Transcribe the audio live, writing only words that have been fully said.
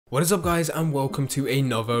What is up guys, and welcome to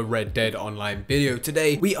another Red Dead Online video.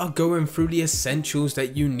 Today we are going through the essentials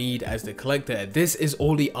that you need as the collector. This is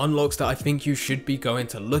all the unlocks that I think you should be going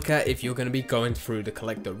to look at if you're going to be going through the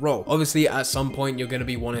collector role. Obviously at some point you're going to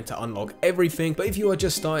be wanting to unlock everything, but if you are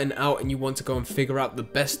just starting out and you want to go and figure out the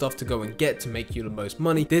best stuff to go and get to make you the most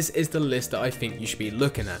money, this is the list that I think you should be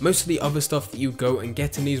looking at. Most of the other stuff that you go and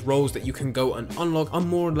get in these roles that you can go and unlock are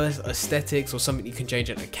more or less aesthetics or something you can change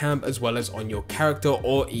at the camp, as well as on your character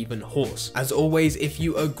or even horse. As always, if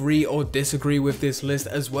you agree or disagree with this list,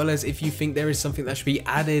 as well as if you think there is something that should be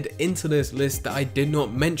added into this list that I did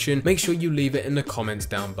not mention, make sure you leave it in the comments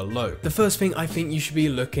down below. The first thing I think you should be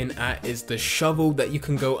looking at is the shovel that you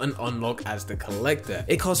can go and unlock as the collector.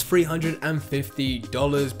 It costs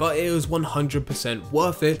 $350, but it is 100%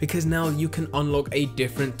 worth it because now you can unlock a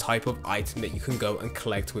different type of item that you can go and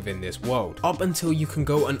collect within this world. Up until you can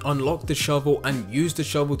go and unlock the shovel and use the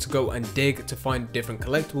shovel to go and dig to find different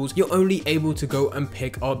collectibles, you're only able to go and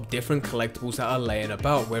pick up different collectibles that are laying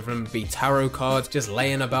about, whether it be tarot cards just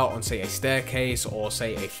laying about on say a staircase or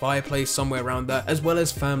say a fireplace somewhere around that, as well as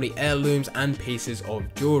family heirlooms and pieces of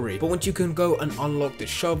jewelry. But once you can go and unlock the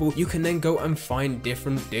shovel, you can then go and find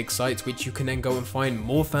different dig sites, which you can then go and find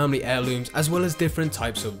more family heirlooms as well as different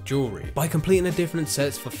types of jewelry. By completing the different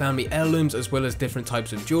sets for family heirlooms as well as different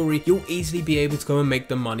types of jewelry, you'll easily be able to go and make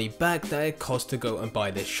the money back that it costs to go and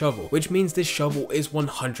buy this shovel, which means this shovel is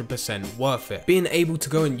 100% worth it. Being able to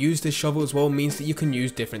go and use this shovel as well means that you can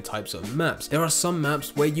use different types of maps. There are some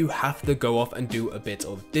maps where you have to go off and do a bit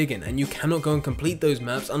of digging, and you cannot go and complete those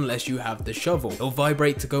maps unless you have the shovel. It'll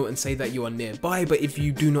vibrate to go and say that you are nearby, but if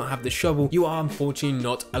you do not have the shovel, you are unfortunately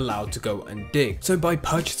not allowed to go and dig. So by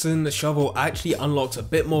purchasing the shovel actually unlocks a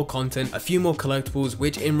bit more content, a few more collectibles,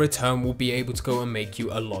 which in return will be able to go and make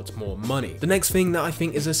you a lot more money. The next thing that I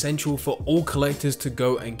think is essential for all collectors to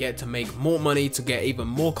go and get to make more money, to get even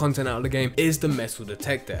more content out of the game, is the metal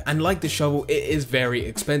detector. And like the shovel, it is very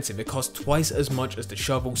expensive. It costs twice as much as the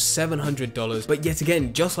shovel, $700, but yet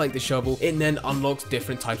again, just like the shovel, it then unlocks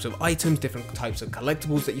different types of items, different types of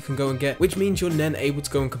collectibles that you can go and get, which means you're then able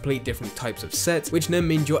to go and complete different types of sets, which then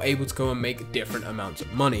means you're able to go and make different amounts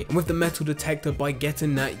of money. And with the metal detector, by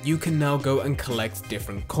getting that, you can now go and collect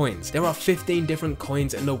different coins. There are 15 different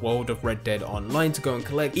coins in the world of Red Dead Online to go and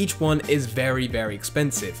collect. Each one is very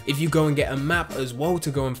expensive. If you go and get a map as well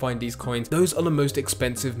to go and find these coins, those are the most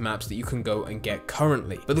expensive maps that you can go and get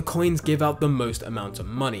currently, but the coins give out the most amount of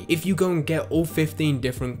money. If you go and get all 15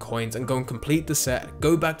 different coins and go and complete the set,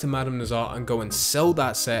 go back to Madame Nazar and go and sell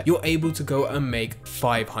that set, you're able to go and make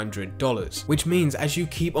 $500, which means as you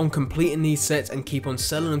keep on completing these sets and keep on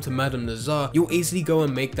selling them to Madame Nazar, you'll easily go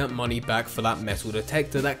and make that money back for that metal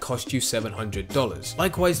detector that cost you $700.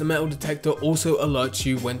 Likewise, the metal detector also alerts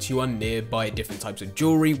you once you are nearby different types of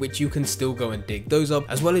jewelry, which you can still go and dig those up,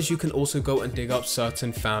 as well as you can also go and dig up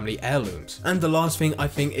certain family heirlooms. And the last thing I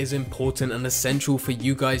think is important and essential for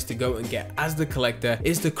you guys to go and get as the collector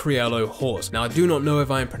is the Criollo horse. Now I do not know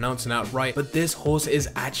if I am pronouncing that right, but this horse is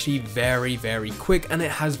actually very quick and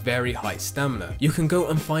it has very high stamina. You can go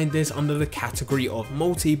and find this under the category of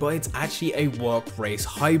multi, but it's actually a work race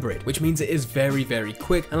hybrid, which means it is very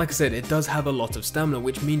quick, and like I said, it does have a lot of stamina,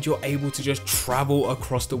 which means you're able to just travel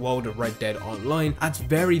across the world of Red Dead Online at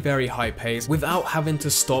very high pace without having to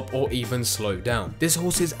stop or even slow down. This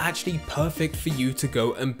horse is actually perfect for you to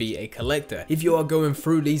go and be a collector. If you are going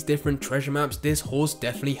through these different treasure maps, this horse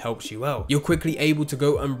definitely helps you out. You're quickly able to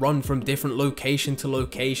go and run from different location to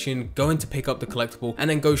location, going to pick up the collectible, and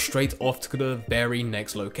then go straight off to the very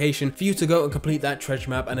next location for you to go and complete that treasure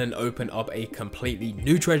map and then open up a completely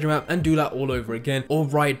new treasure map and do that all over again, or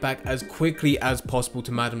ride back as quickly as possible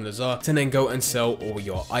to Madame Nazar to then go and sell all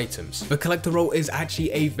your items. The collector role is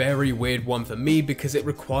actually a very weird one for me because it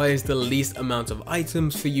requires the least amount of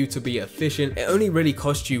items for you to be efficient. It only really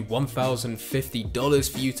costs you $1,050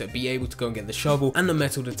 for you to be able to go and get the shovel and the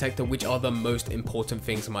metal detector, which are the most important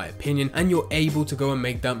things in my opinion, and you're able to go and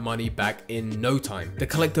make that money back in no time. The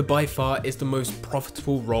collector by far is the most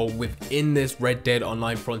profitable role within this Red Dead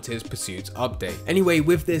Online Frontiers Pursuits update. Anyway,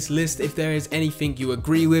 with this list, if there is anything you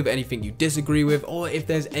agree with, anything you disagree with, or if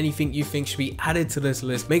there's anything you think should be added to this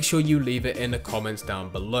list, make sure you leave it in the comments down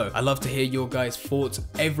below. I love to hear your guys' thoughts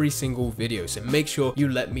every single video, so make sure you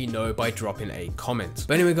let me know by dropping a comment.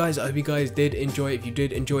 But anyway guys, I hope you guys did enjoy. If you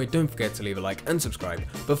did enjoy, don't forget to leave a like and subscribe.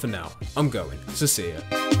 But for now, I'm going, so see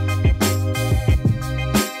ya.